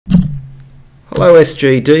Hello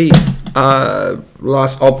SGD.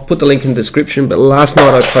 I'll put the link in the description, but last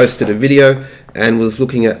night I posted a video and was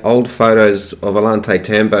looking at old photos of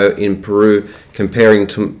Ollantaytambo in Peru,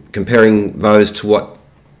 comparing those to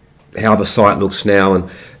how the site looks now, and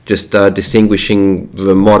just distinguishing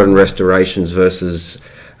the modern restorations versus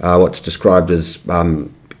what's described as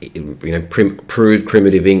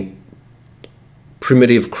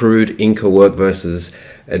primitive crude Inca work versus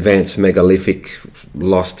advanced megalithic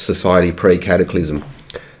lost society pre-cataclysm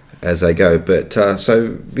as they go. But so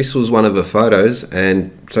this was one of the photos,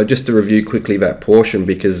 and so just to review quickly that portion,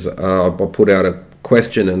 because I put out a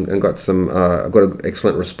question and got some I got an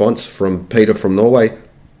excellent response from Peter from Norway.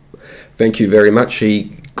 Thank you very much.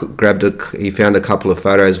 He found a couple of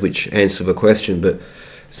photos which answer the question. But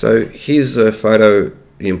so here's a photo,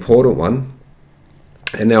 the important one,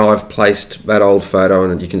 and now I've placed that old photo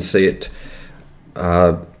and you can see it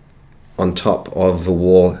on top of the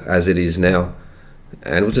wall as it is now.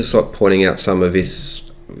 And we'll just start pointing out some of this,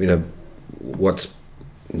 what's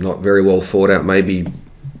not very well thought out, maybe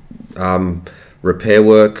repair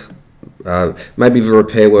work. Maybe the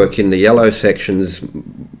repair work in the yellow sections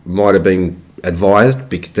might have been advised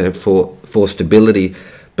for stability,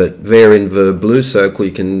 but there in the blue circle,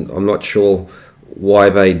 I'm not sure why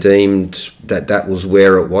they deemed that was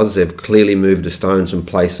where it was. They've clearly moved the stones and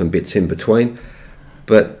placed some bits in between.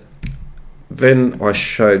 But then I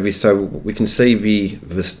showed this, so we can see the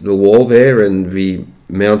wall there and the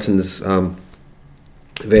mountains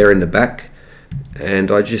there in the back,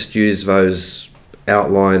 and I just use those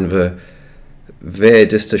outline there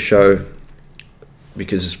just to show,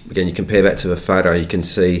 because again you compare that to the photo, you can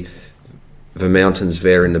see the mountains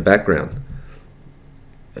there in the background,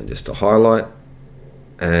 and just to highlight,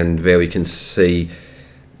 and there we can see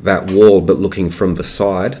that wall but looking from the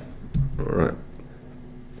side. All right,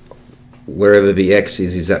 wherever the X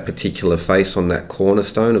is that particular face on that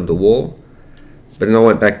cornerstone of the wall. But then I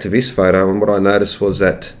went back to this photo, and what I noticed was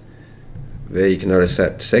that there you can notice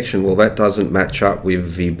that section, well, that doesn't match up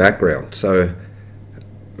with the background. So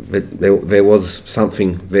there was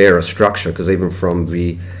something there, a structure, because even from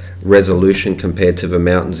the resolution compared to the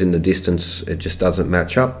mountains in the distance, it just doesn't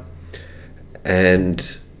match up.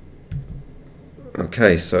 And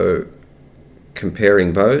okay, so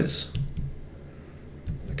comparing those,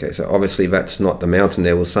 okay, so obviously that's not the mountain.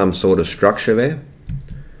 There was some sort of structure there,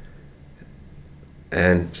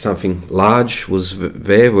 and something large was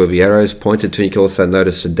there where the arrows pointed to. You can also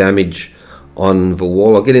notice the damage on the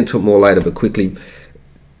wall. I'll get into it more later, but quickly,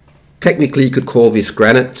 technically you could call this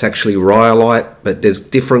granite. It's actually rhyolite, but there's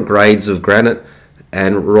different grades of granite,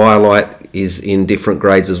 and rhyolite is in different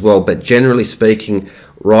grades as well. But generally speaking,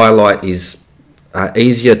 rhyolite is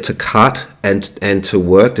easier to cut and to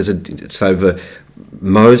work. So the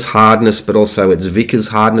Mohs hardness, but also its Vickers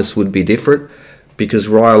hardness would be different, because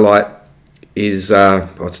rhyolite is, I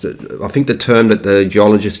think the term that the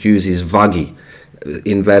geologists use is vuggy,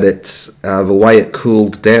 in that it's the way it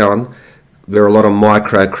cooled down, there are a lot of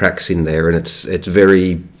micro cracks in there, and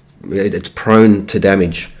it's prone to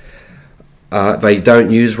damage. They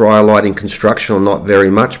don't use rhyolite in construction, or not very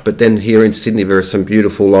much, but then here in Sydney there are some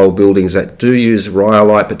beautiful old buildings that do use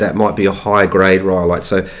rhyolite, but that might be a high grade rhyolite.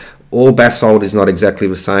 So all basalt is not exactly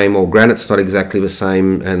the same, or granite's not exactly the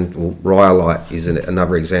same, and rhyolite is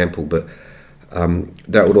another example. But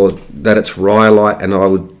that it's rhyolite, and I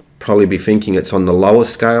would probably be thinking it's on the lower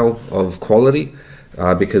scale of quality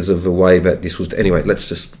because of the way that this was. Anyway,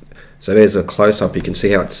 so there's a close-up. You can see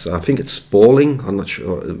how I think it's spalling. I'm not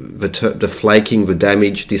sure. The flaking, the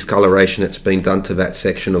damage, discoloration that's been done to that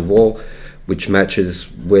section of wall, which matches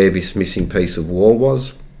where this missing piece of wall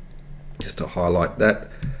was. Just to highlight that.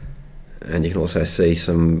 And you can also see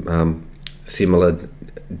some similar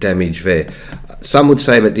damage there. Some would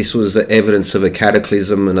say that this was the evidence of a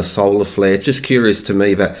cataclysm and a solar flare. It's just curious to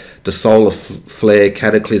me that the solar flare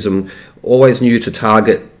cataclysm always knew to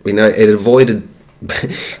target, it avoided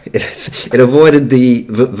it avoided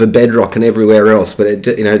the bedrock and everywhere else, but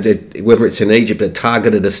whether it's in Egypt, it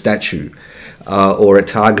targeted a statue or it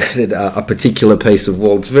targeted a particular piece of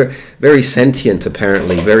wall. It's very, very sentient,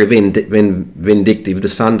 apparently, very vindictive. The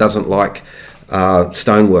sun doesn't like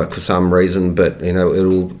stonework for some reason, but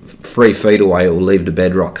it'll 3 feet away, it will leave the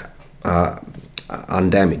bedrock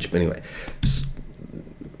undamaged. But anyway,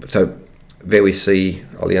 so there we see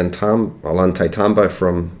Ollantaytambo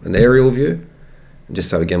from an aerial view. Just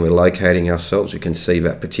so again we're locating ourselves, you can see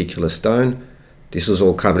that particular stone. This was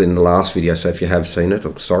all covered in the last video, so if you have seen it,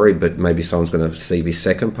 I'm sorry, but maybe someone's going to see the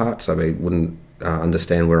second part, so they wouldn't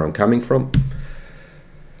understand where I'm coming from.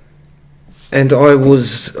 And I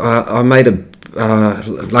made a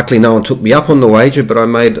luckily no one took me up on the wager, but I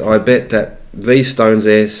bet that these stones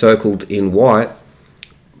there circled in white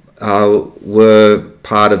were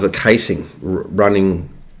part of a casing running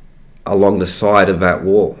along the side of that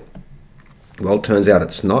wall. Well, it turns out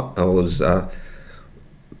it's not. I was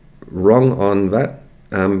wrong on that.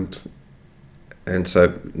 And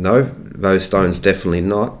so, no, those stones definitely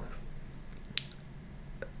not.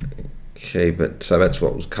 Okay, but so that's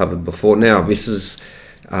what was covered before. Now, this is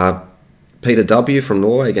Peter W. from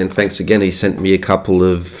Norway. Again, thanks again. He sent me a couple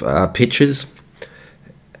of pictures.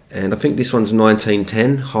 And I think this one's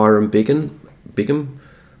 1910, Hiram Bigham.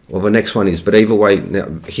 Well, the next one is, but either way,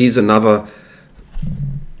 now here's another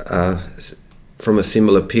from a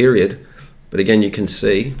similar period. But again, you can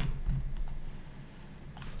see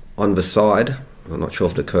on the side, I'm not sure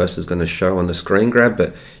if the cursor is going to show on the screen grab,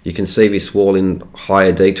 but you can see this wall in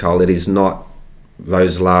higher detail. It is not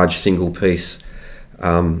those large single piece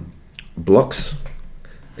blocks.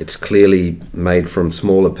 It's clearly made from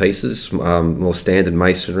smaller pieces, more standard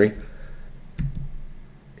masonry.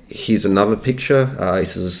 Here's another picture.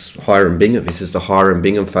 This is Hiram Bingham. This is the Hiram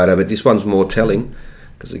Bingham photo, but this one's more telling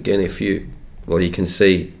because again, you can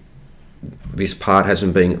see this part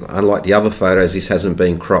hasn't been, unlike the other photos, this hasn't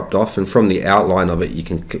been cropped off, and from the outline of it,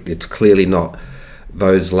 it's clearly not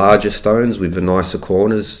those larger stones with the nicer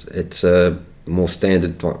corners. It's a more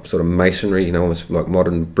standard sort of masonry, almost like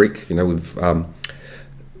modern brick, with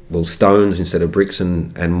well, stones instead of bricks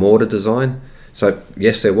and mortar design. So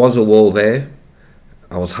yes, there was a wall there.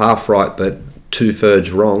 I was half right, but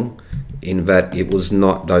 2/3 wrong in that it was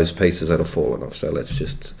not those pieces that have fallen off. So let's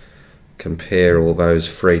just compare all those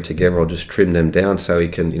three together. I'll just trim them down so we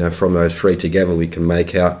can, from those three together, we can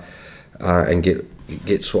make out and get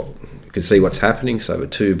what you can see what's happening. So the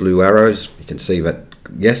two blue arrows, you can see that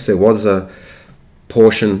yes, there was a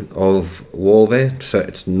portion of wall there. So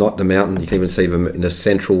it's not the mountain. You can even see them in the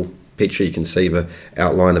central picture. You can see the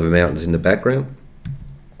outline of the mountains in the background.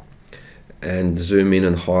 And zoom in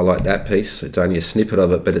and highlight that piece. It's only a snippet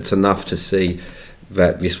of it, but it's enough to see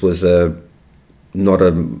that this was not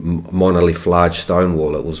a monolith large stone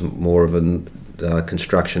wall. It was more of a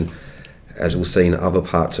construction, as we'll see in other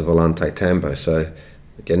parts of Ollantaytambo. So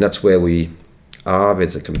again, that's where we are.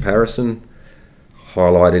 There's a comparison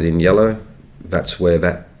highlighted in yellow. That's where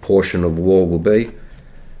that portion of wall will be.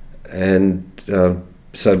 And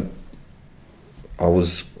so I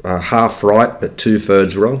was half right, but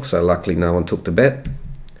 2/3 wrong. So luckily no one took the bet.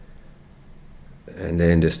 And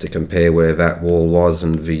then just to compare where that wall was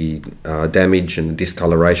and the damage and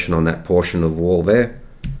discoloration on that portion of wall there.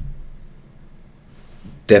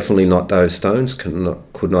 Definitely not those stones, could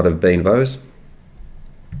not have been those.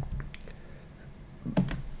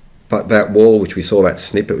 But that wall, which we saw that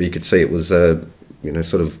snippet, you could see it was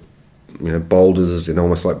sort of boulders,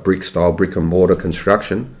 almost like brick and mortar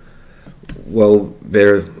construction. Well,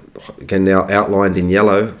 there again now outlined in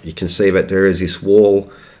yellow, you can see that there is this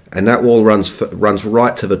wall. And that wall runs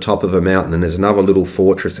right to the top of a mountain, and there's another little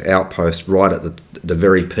fortress outpost right at the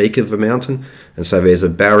very peak of the mountain. And so there's a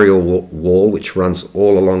barrier wall which runs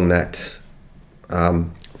all along that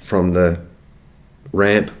from the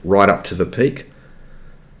ramp right up to the peak.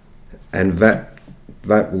 And that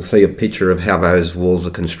we'll see a picture of how those walls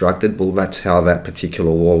are constructed. Well, that's how that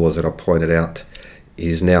particular wall was that I pointed out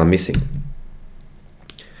is now missing.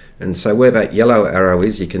 And so where that yellow arrow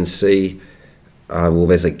is, you can see well,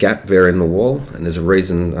 there's a gap there in the wall, and there's a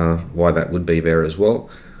reason why that would be there as well.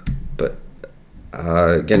 But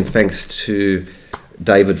again, thanks to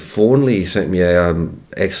David Thornley, he sent me an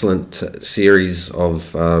excellent series of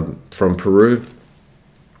from Peru,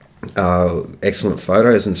 excellent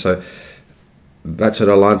photos. And so that's at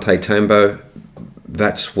Ollantaytambo.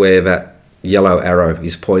 That's where that yellow arrow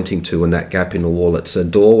is pointing to, and that gap in the wall. It's a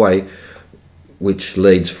doorway which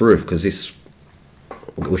leads through, because this,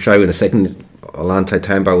 we'll show you in a second,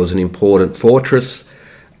 Ollantaytambo was an important fortress,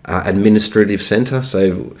 administrative centre.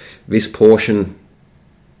 So this portion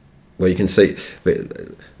where you can see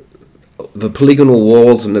the polygonal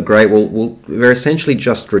walls and the great wall, they're essentially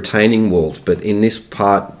just retaining walls, but in this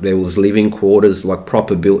part there was living quarters, like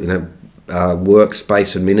proper built,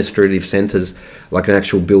 workspace, administrative centres, like an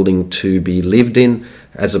actual building to be lived in,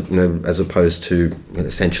 as opposed to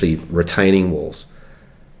essentially retaining walls.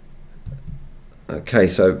 Okay,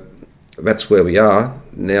 so that's where we are.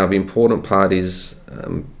 Now the important part is,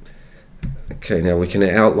 okay, now we can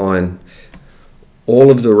outline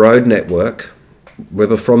all of the road network,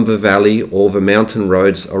 whether from the valley or the mountain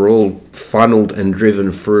roads, are all funneled and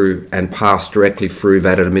driven through and passed directly through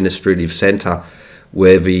that administrative centre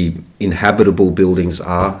where the inhabitable buildings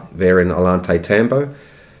are there in Ollantaytambo.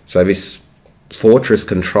 So this fortress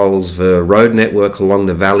controls the road network along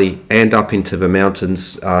the valley and up into the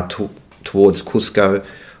mountains towards Cusco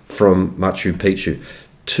from Machu Picchu.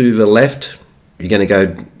 To the left, you're going to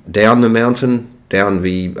go down the mountain, down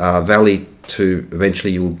the valley, to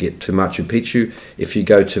eventually you'll get to Machu Picchu. If you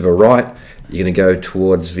go to the right, you're going to go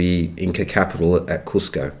towards the Inca capital at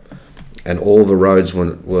Cusco. And all the roads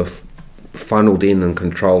were funneled in and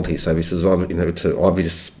controlled here. So this is, it's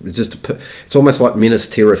obvious. It's almost like Minas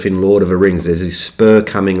Tirith in Lord of the Rings. There's this spur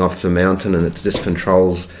coming off the mountain, and it just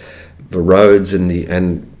controls the roads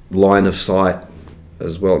and line of sight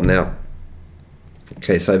as well. Now,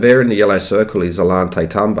 okay, so there in the yellow circle is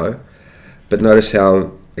Ollantaytambo, but notice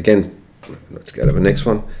how, again, let's go to the next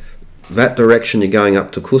one. That direction you're going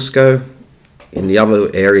up to Cusco. In the other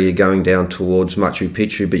area you're going down towards Machu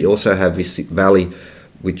Picchu, but you also have this valley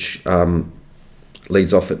which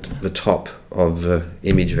leads off at the top of the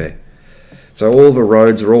image there. So all the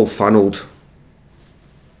roads are all funneled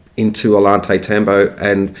into Ollantaytambo,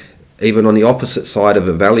 and even on the opposite side of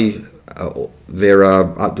the valley there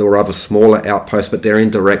are other smaller outposts, but they're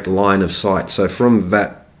in direct line of sight. So from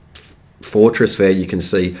that fortress there you can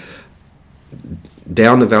see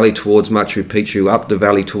down the valley towards Machu Picchu, up the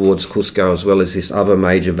valley towards Cusco, as well as this other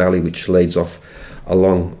major valley which leads off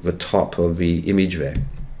along the top of the image there.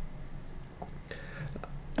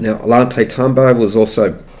 Now, Ollantaytambo was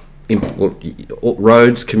also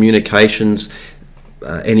roads, communications,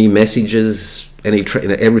 any messages,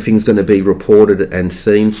 everything's going to be reported and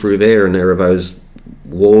seen through there, and there are those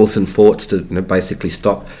walls and forts to basically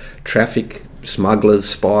stop traffic, smugglers,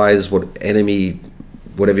 spies, enemy,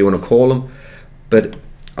 whatever you want to call them. But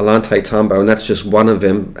Ollantaytambo, and that's just one of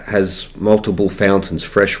them, has multiple fountains,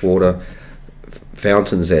 freshwater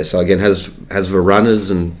fountains there. So again, has the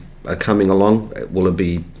runners and are coming along. Will it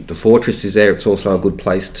be the fortress is there? It's also a good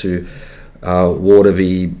place to water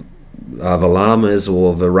the llamas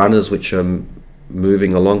or the runners which are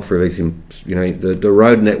moving along through these. The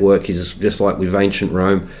road network is just like with ancient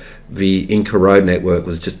Rome. The Inca road network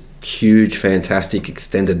was just huge, fantastic,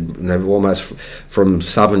 extended almost from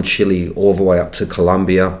southern Chile all the way up to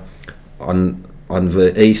Colombia on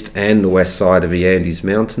the east and the west side of the Andes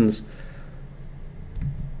Mountains.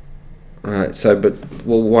 Alright, so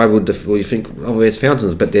why would you think, oh, there's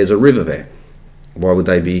fountains, but there's a river there. Why would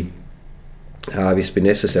they be this be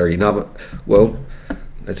necessary? Well,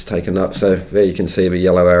 let's take a note. So there you can see the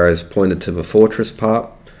yellow arrows pointed to the fortress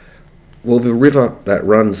part. Well, the river that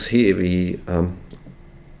runs here, the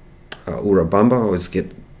Urubamba, I always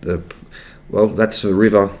get that's the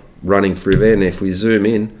river running through there, and if we zoom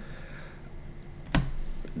in,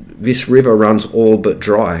 this river runs all but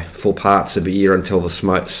dry for parts of the year until the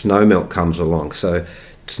snow melt comes along. So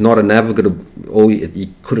it's not a navigable,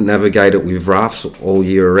 you couldn't navigate it with rafts all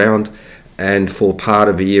year around, and for part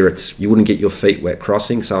of the year you wouldn't get your feet wet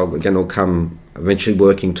crossing. So again, I'll come eventually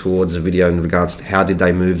working towards a video in regards to how did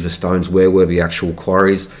they move the stones, where were the actual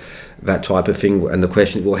quarries, that type of thing. And the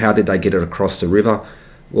question, well, how did they get it across the river?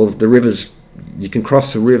 Well, the rivers, you can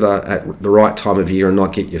cross the river at the right time of year and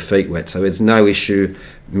not get your feet wet. So there's no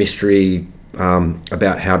mystery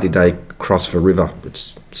about how did they cross the river.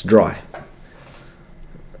 It's dry.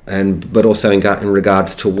 But also in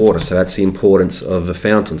regards to water, so that's the importance of the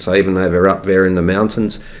fountain. So even though they're up there in the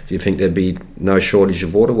mountains, do you think there'd be no shortage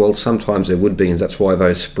of water? Well, sometimes there would be, and that's why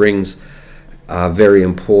those springs are very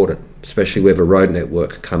important, especially where the road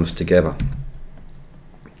network comes together.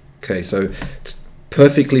 Okay, so it's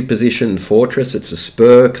perfectly positioned fortress. It's a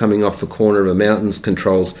spur coming off the corner of the mountains,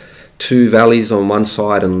 controls two valleys on one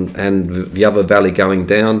side and the other valley going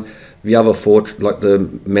down. The other like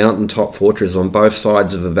the mountaintop fortress on both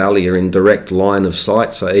sides of the valley are in direct line of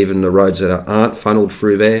sight, so even the roads that aren't funneled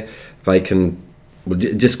through there,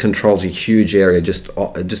 it just controls a huge area, just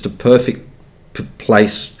a perfect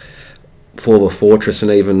place for the fortress, and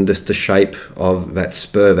even just the shape of that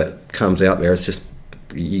spur that comes out there. It's just,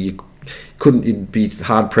 you'd be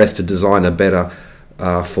hard pressed to design a better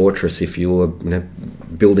fortress if you were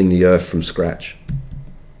building the earth from scratch.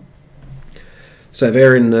 So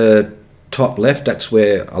there in the top left, that's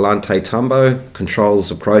where Ollantaytambo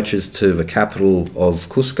controls approaches to the capital of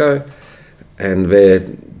Cusco, and there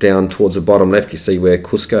down towards the bottom left you see where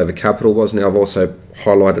Cusco, the capital, was. Now I've also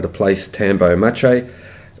highlighted a place, Tambomachay.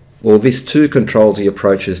 Well, this too controls the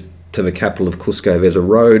approaches to the capital of Cusco. There's a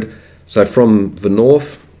road, so from the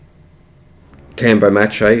north,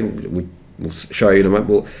 Tambomachay, we'll show you in a moment,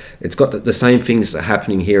 well, it's got the same things that are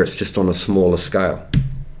happening here, it's just on a smaller scale.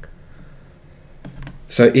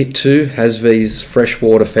 So it too has these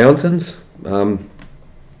freshwater fountains,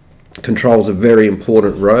 controls a very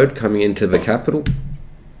important road coming into the capital,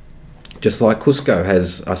 just like Cusco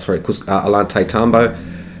has, Ollantaytambo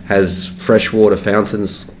has freshwater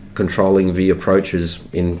fountains controlling the approaches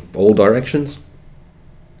in all directions.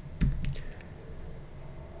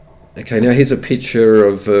 Okay, now here's a picture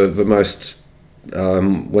of the most,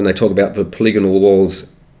 when they talk about the polygonal walls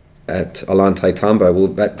at Ollantaytambo, well,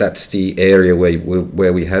 that's the area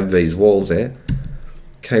where we have these walls there.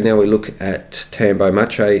 Okay, now we look at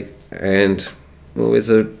Tambomachay, and well,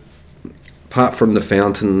 apart from the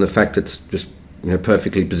fountain, the fact it's just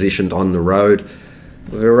perfectly positioned on the road,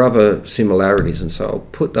 there are other similarities, and so I'll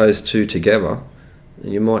put those two together,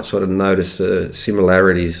 and you might sort of notice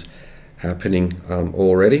similarities happening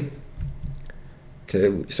already.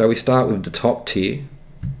 Okay, so we start with the top tier.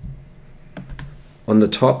 On the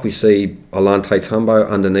top we see Ollantaytambo,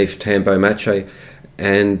 underneath Tambomachay,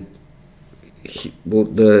 and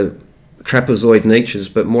the trapezoid niches,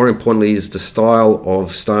 but more importantly is the style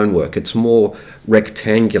of stonework. It's more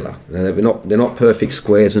rectangular. They're not perfect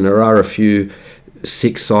squares, and there are a few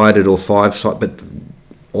six-sided or five-sided, but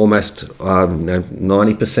almost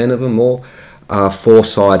 90% of them more are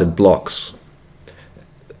four-sided blocks.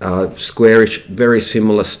 Squarish, very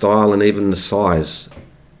similar style and even the size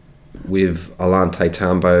with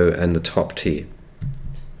Ollantaytambo and the top tier.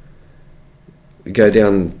 We go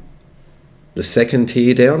down the second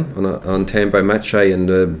tier down on Tambomachay and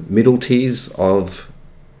the middle tiers of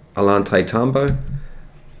Ollantaytambo,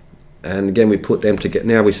 and again we put them together.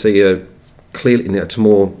 Now we see clearly, now it's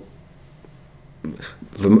more,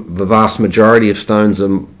 the vast majority of stones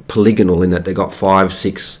are polygonal in that they got 5,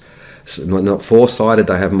 6, not four-sided,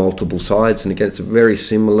 they have multiple sides, and again it's a very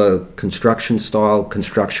similar construction style,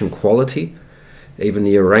 construction quality, even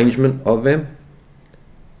the arrangement of them.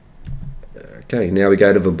 Okay, now we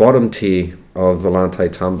go to the bottom tier of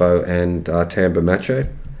Ollantaytambo and Tambomachay.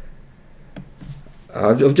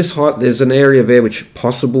 I've just there's an area there which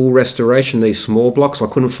possible restoration, these small blocks. I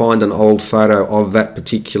couldn't find an old photo of that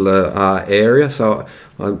particular area, so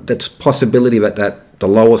that's possibility that the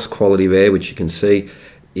lowest quality there, which you can see,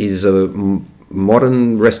 is a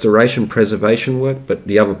modern restoration preservation work, but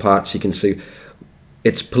the other parts you can see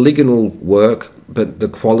it's polygonal work, but the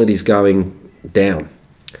quality's going down.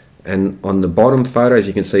 And on the bottom photos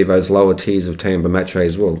you can see those lower tiers of Tambomachay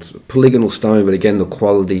as well. It's polygonal stone, but again the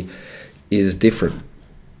quality is different.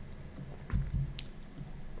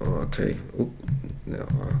 Okay, now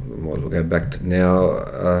we'll go back to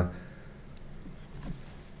now.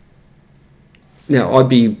 Now I'd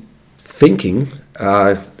be thinking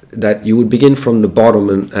that you would begin from the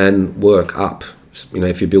bottom and work up.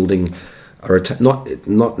 If you're building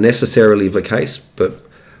not necessarily the case, but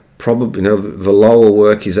probably the lower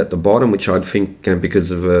work is at the bottom, which I'd think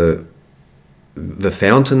because of the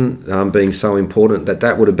fountain being so important,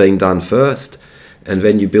 that would have been done first, and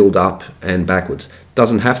then you build up and backwards.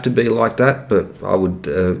 Doesn't have to be like that, but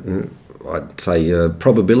I'd say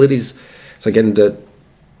probabilities. So again, the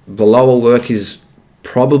lower work is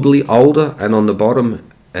probably older and on the bottom,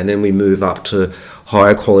 and then we move up to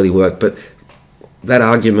higher quality work. But that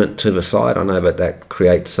argument to the side, I know that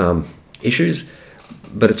creates some issues,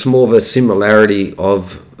 but it's more of a similarity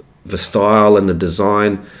of the style and the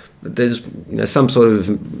design. There's some sort of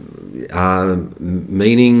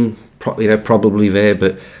meaning probably there,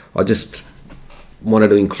 but I just wanted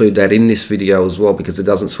to include that in this video as well, because it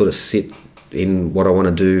doesn't sort of sit in what I want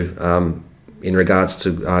to do in regards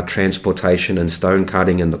to transportation and stone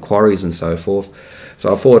cutting and the quarries and so forth.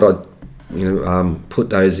 So I thought I'd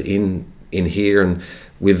put those in here, and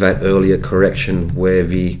with that earlier correction where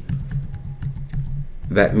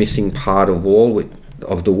that missing part of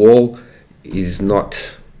the wall is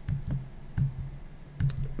not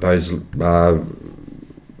those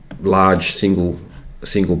large single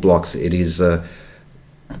blocks. It is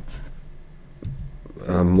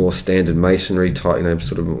more standard masonry type,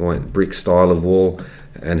 sort of brick style of wall,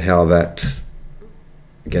 and how that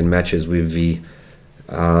again matches with the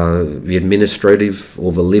administrative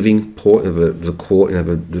or the living port of the court,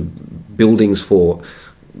 the buildings for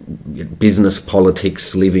business,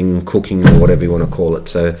 politics, living, cooking, or whatever you want to call it.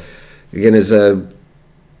 So again, as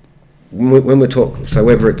when we talk, so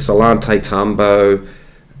whether it's Ollantaytambo,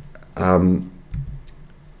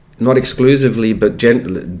 not exclusively, but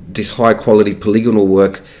this high quality polygonal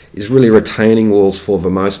work is really retaining walls for the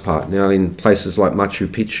most part. Now in places like Machu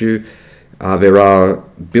Picchu, there are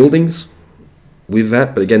buildings with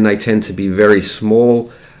that, but again they tend to be very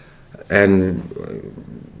small, and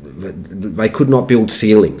they could not build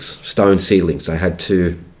ceilings, stone ceilings. They had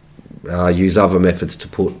to use other methods to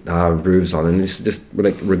put roofs on, and this just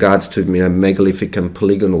with regards to megalithic and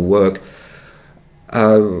polygonal work.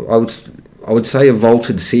 I would say a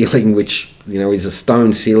vaulted ceiling, which is a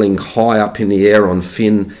stone ceiling high up in the air on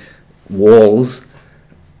thin walls,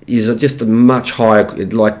 is just a much higher,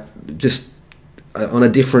 like just on a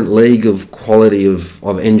different league of quality of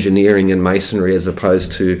engineering and masonry, as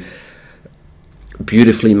opposed to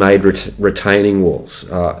beautifully made retaining walls.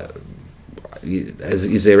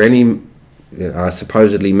 Is there any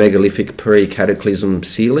supposedly megalithic pre-cataclysm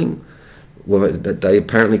ceiling? Well, they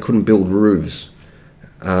apparently couldn't build roofs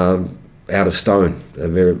out of stone.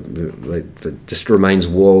 It just remains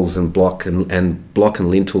walls and block and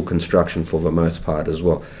lintel construction for the most part as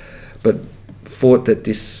well. But thought that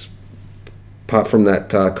this, apart from that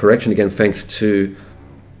correction, again thanks to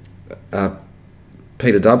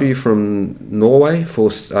Peter W. from Norway for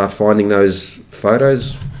finding those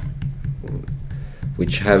photos,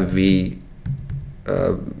 which have the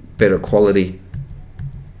better quality,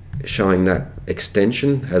 showing that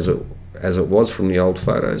extension as it was from the old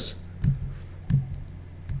photos.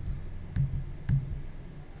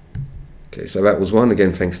 Okay, so that was one,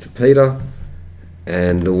 again thanks to Peter,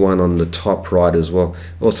 and the one on the top right as well.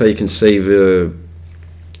 Also, you can see the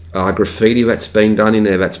graffiti that's been done in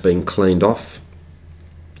there, that's been cleaned off.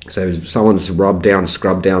 So someone's scrubbed down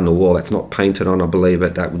the wall. That's not painted on, I believe,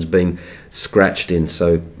 but that was being scratched in.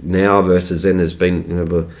 So now versus then, there's been,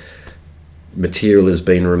 the material has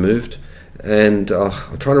been removed. And I'll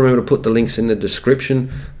try to remember to put the links in the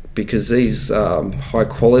description, because these high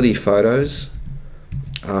quality photos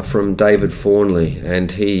are from David Thornley,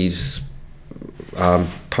 and he's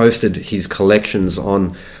posted his collections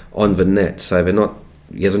on the net. So they're not,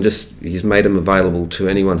 he's made them available to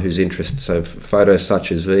anyone who's interested. So photos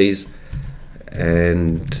such as these,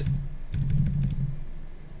 and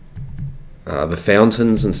the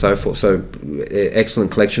fountains and so forth. So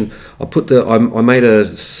excellent collection. I made a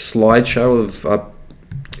slideshow of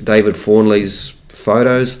David Thornley's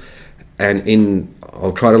photos, and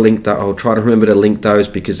I'll try to remember to link those,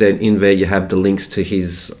 because then in there you have the links to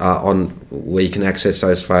his where you can access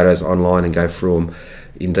those photos online and go through them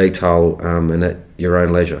in detail and at your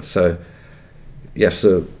own leisure. So yes,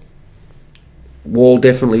 the wall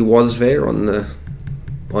definitely was there on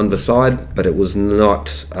the side, but it was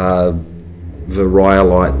not the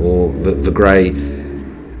rhyolite or the grey.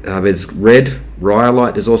 There's red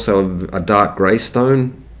rhyolite. There's also a dark grey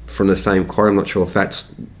stone from the same quarry. I'm not sure if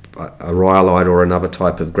that's a rhyolite or another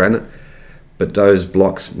type of granite, but those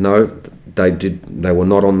blocks, no, they were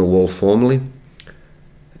not on the wall formerly.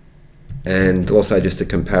 And also just a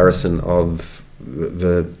comparison of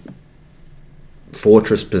the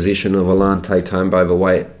fortress position of Ollantaytambo, the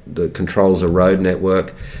way it controls the road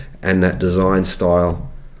network, and that design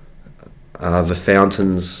style, the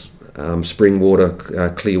fountains, spring water,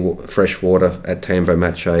 clear fresh water at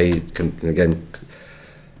Tambomachay, again.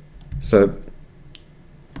 So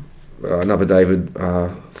another David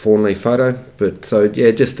Thornley photo. But so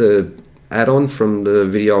yeah, just a add-on from the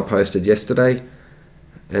video I posted yesterday.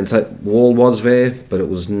 And so wall was there, but it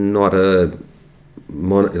was not a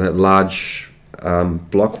large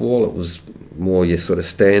block wall. It was more your sort of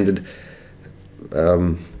standard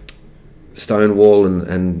stone wall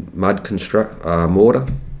and mud mortar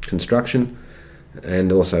construction,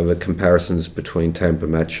 and also the comparisons between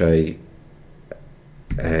Tambomachay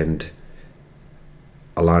and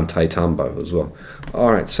Ollantaytambo as well.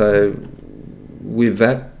 All right, so with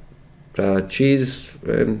that, cheers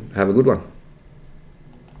and have a good one.